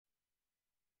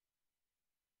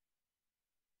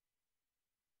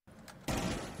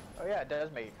Oh yeah, it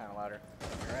does make it kind of louder.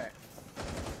 You're right.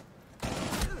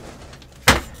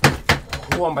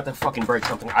 Oh, I'm about to fucking break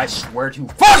something. I swear to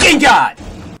fucking God!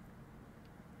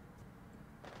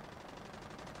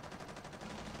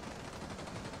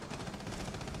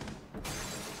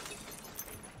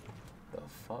 The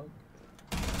fuck?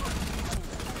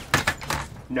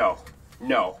 No.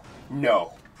 No.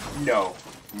 No. No.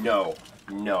 No.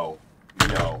 No. No.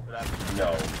 No.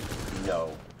 No.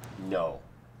 No.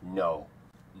 No.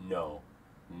 No.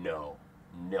 No.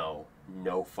 No.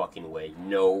 No fucking way.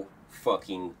 No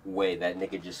fucking way that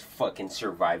nigga just fucking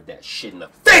survived that shit in the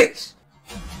face!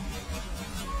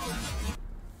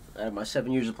 Out of my 7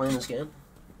 years of playing this game,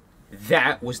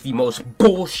 that was the most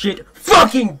bullshit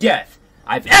fucking death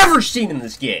I've ever seen in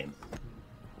this game!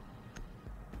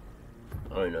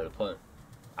 I don't even know how to play.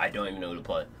 I don't even know how to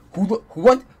play.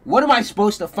 What am I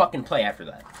supposed to fucking play after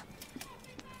that?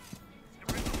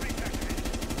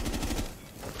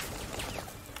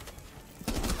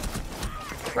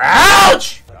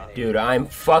 Crouch! Dude, I'm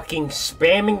fucking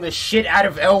spamming the shit out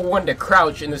of L1 to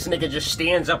crouch, and this nigga just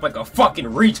stands up like a fucking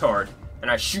retard, and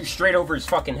I shoot straight over his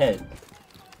fucking head.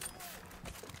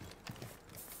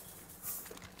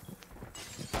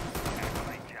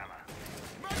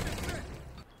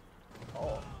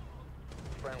 Oh.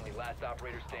 Friendly, last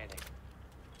operator standing.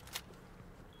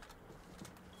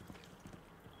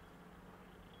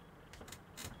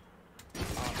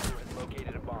 Operator has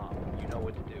located a bomb. You know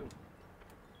what to do.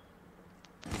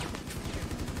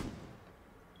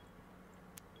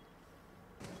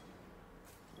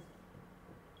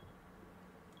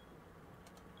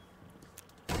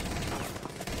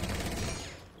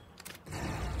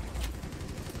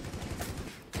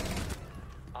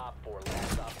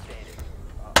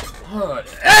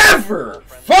 Whatever!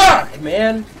 Fuck,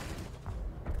 man!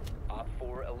 Op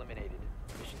 4 eliminated.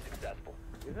 Mission successful.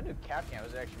 We have a new cap cam. It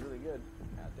was actually really good.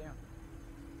 God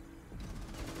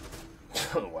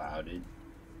damn. Wow, dude.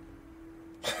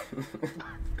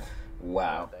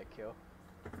 Wow. That kill.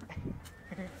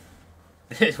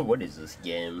 What is this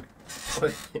game?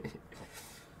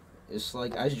 It's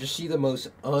like, I just see the most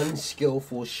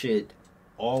unskillful shit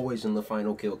always in the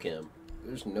final kill cam.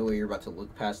 There's no way you're about to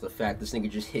look past the fact this nigga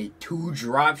just hit 2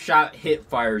 drop shot hit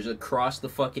fires across the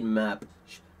fucking map.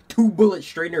 2 bullets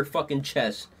straight in her fucking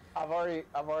chest. I've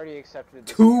already accepted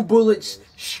this. 2 bullets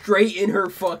straight in her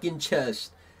fucking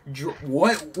chest.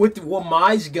 What with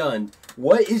Wamai's gun?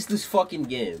 What is this fucking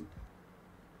game?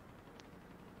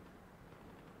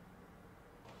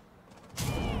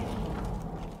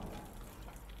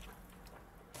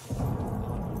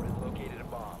 Located a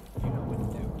bomb. You know what to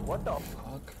do. What the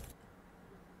fuck?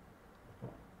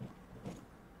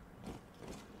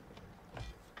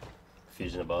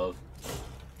 Fusion above.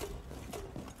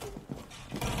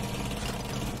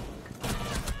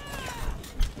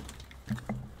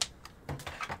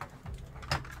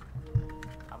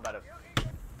 I'm about to.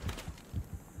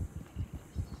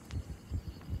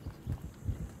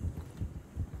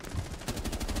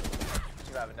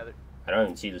 You have another. I don't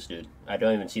even see this dude. I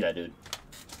don't even see that dude.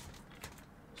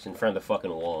 It's in front of the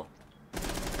fucking wall. Yeah,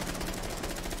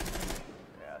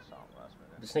 I saw him last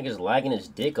minute. This nigga's lagging his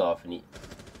dick off, and he.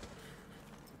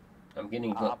 I'm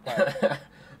getting.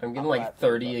 I'm getting like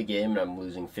 30 a game, and I'm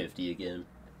losing 50 a game.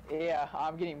 Yeah,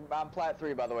 I'm plat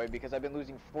 3 by the way because I've been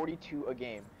losing 42 a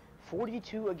game.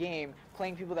 42 a game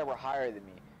playing people that were higher than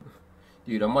me.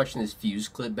 Dude, I'm watching this Fuse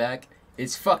clip back.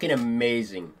 It's fucking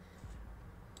amazing.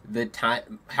 The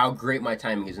time, how great my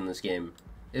timing is in this game.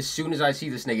 As soon as I see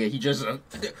this nigga, he just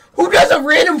who does a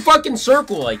random fucking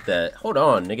circle like that? Hold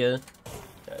on, nigga.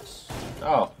 Yes.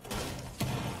 Oh.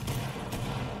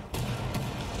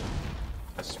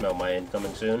 I smell my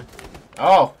incoming soon.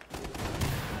 Oh.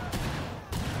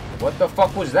 What the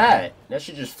fuck was that? That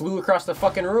shit just flew across the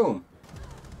fucking room.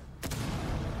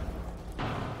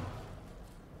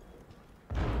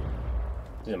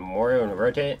 Is it Mario and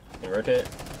rotate? And rotate?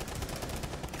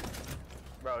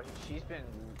 Bro, she's been.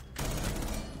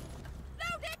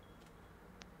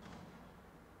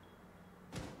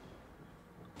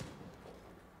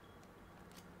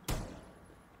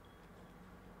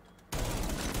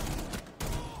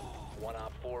 One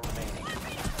op 4 remaining.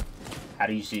 How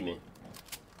do you see me?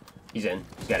 He's in.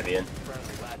 He's gotta be in.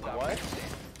 Friendly, last What? operator standing.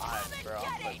 Bro,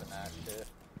 I'm flipping that shit.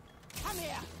 Come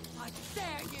here! I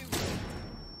dare you!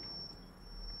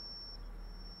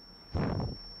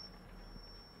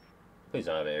 Please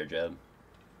don't have air jab.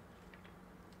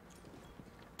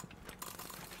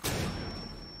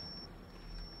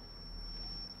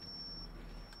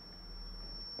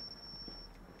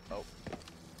 Oh.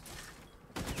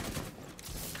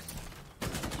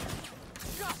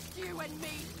 Just you and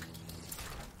me!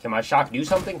 Can my shock do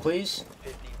something, please?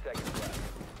 15 seconds left.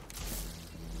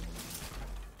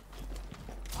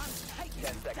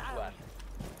 10 seconds left.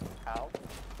 How?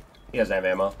 He doesn't have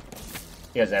ammo.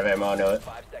 He doesn't have ammo, I know it.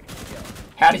 5 seconds to go.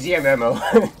 How does he have ammo? I'm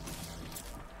not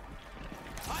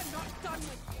done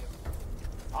with you.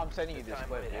 I'm sending you this Time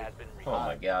clip, limit dude. has been reached. Oh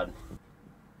my god.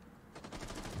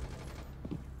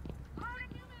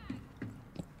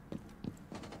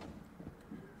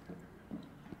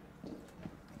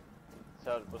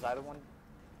 So, was I the one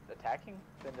attacking?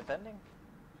 Then defending?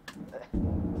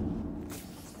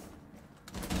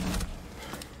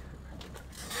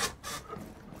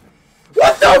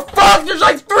 What the fuck? There's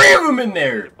like 3 of them in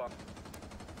there!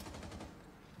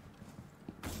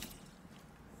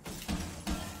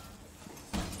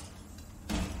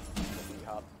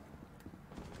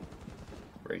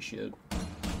 Ratioed.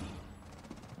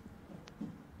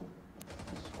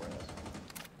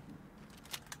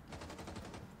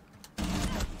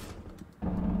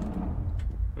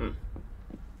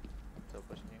 Still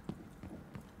pushing you.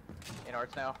 In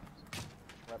arts now.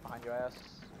 Right behind your ass.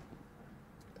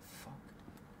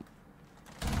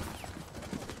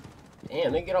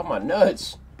 Damn, they get off my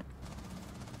nuts.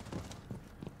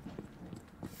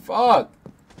 Fuck.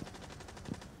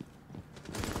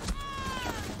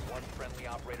 One friendly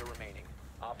operator remaining.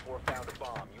 Op 4 found a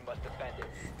bomb. You must defend it.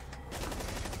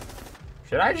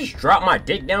 Should I just drop my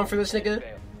dick down for this nigga?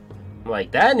 Fail.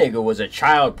 Like, that nigga was a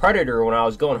child predator when I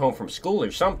was going home from school or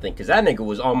something. Because that nigga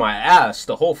was on my ass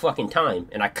the whole fucking time.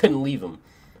 And I couldn't leave him.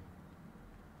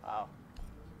 Wow.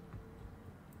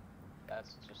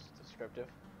 That's just descriptive.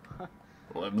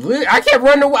 I can't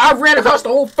run away. I ran across the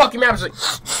whole fucking map. I was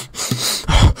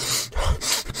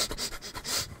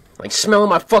like smelling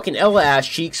my fucking Ella ass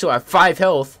cheeks, so I have 5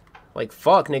 health. Like,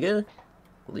 fuck, nigga.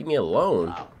 Leave me alone.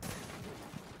 Wow.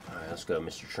 Alright, let's go,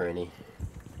 Mr. Tranny.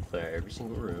 Clear every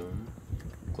single room.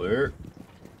 Clear.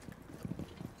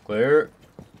 Clear.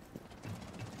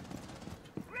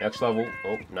 Next level.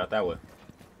 Oh, not that way.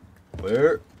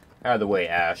 Clear. Out of the way,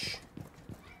 Ash.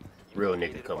 Real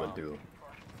nigga coming through.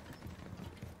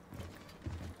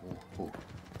 Ooh.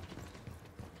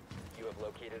 You have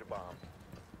located a bomb.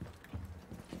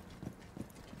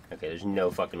 Okay, there's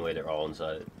no fucking way they're all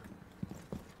inside.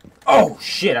 Oh,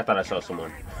 shit, I thought I saw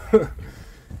someone.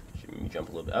 Should me jump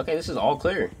a little bit. Okay, this is all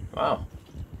clear. Wow.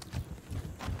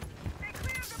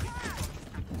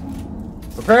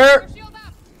 Prepare! Shield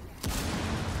up.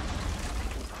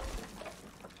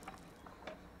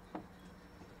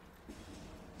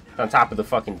 On top of the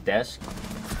fucking desk.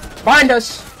 Find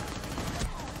us!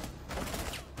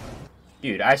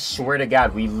 Dude, I swear to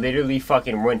God, we literally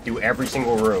fucking went through every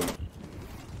single room.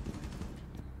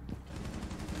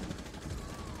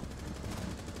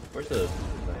 Where's the...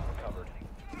 Covered.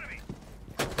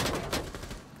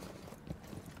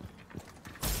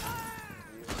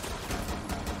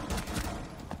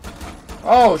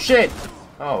 Oh, shit!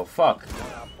 Oh, fuck.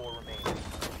 One Op 4 remaining.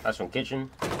 That's from kitchen.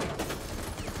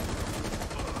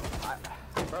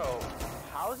 Bro,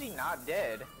 how is he not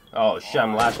dead? Oh, shit,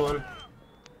 I'm the last one?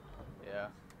 Yeah.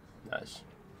 Nice.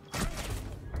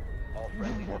 All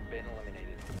friendlies have been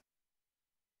eliminated.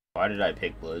 Why did I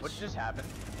pick Blitz? What just happened?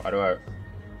 Why do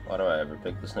I ever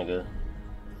pick this nigga?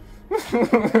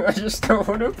 I just don't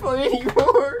want to play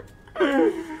anymore.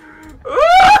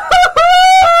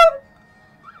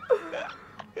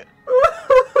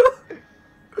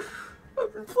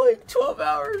 I've been playing 12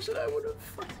 hours and I would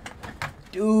have...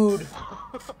 Dude.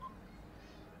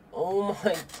 Oh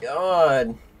my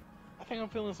god. I think I'm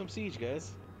feeling some siege,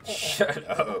 guys. Shut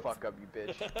up. Fuck up, you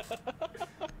bitch.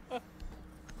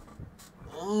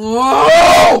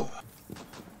 Whoa!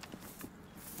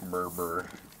 Burr.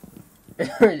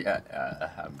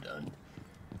 I'm done.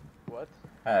 What?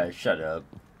 Shut up.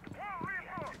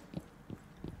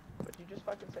 What'd you just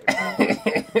fucking say?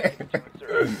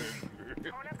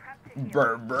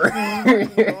 Burr.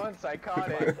 You're going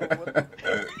psychotic. What the-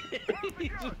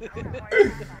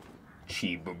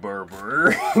 Chiba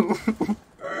Burr.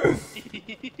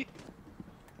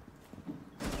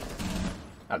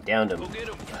 I've downed him. Go get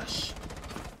him. Yes.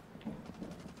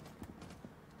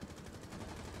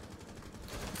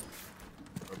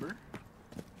 Rubber?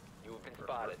 You have been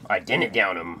spotted. I didn't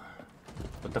down him.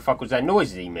 What the fuck was that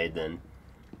noise that he made then?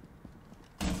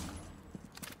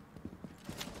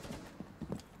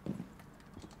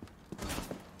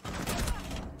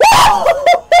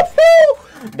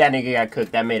 That nigga got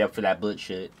cooked. That made up for that blitz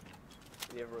shit.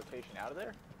 Do you have a rotation out of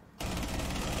there?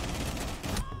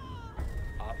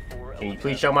 Op 4 Can you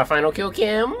please show my final kill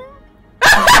cam?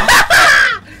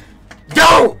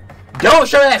 Don't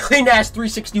show that clean ass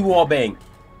 360 wall bang.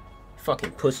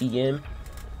 Fucking pussy game.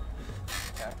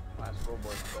 Okay, last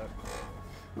scoreboard.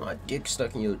 My dick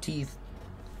stuck in your teeth.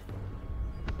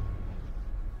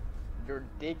 Your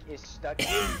dick is stuck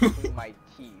between my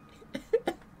teeth.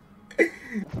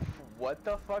 What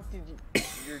the fuck did you?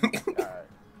 Alright.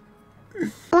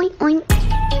 Oink oink.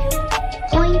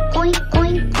 Oink oink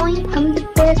oink oink. I'm the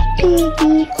best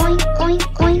piggy. Oink oink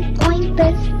oink oink.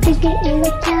 Best piggy in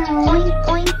the town. Oink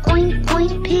oink oink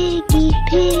oink. Piggy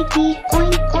piggy.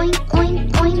 Oink oink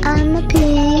oink oink. I'm a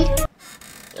pig.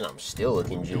 And I'm still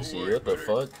looking juicy. What the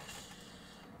fuck?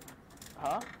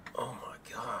 Huh? Oh my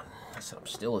god. I said I'm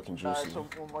still looking juicy. So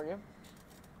one more game.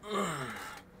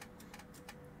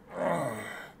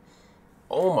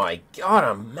 Oh my god,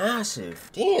 I'm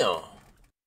massive. Damn.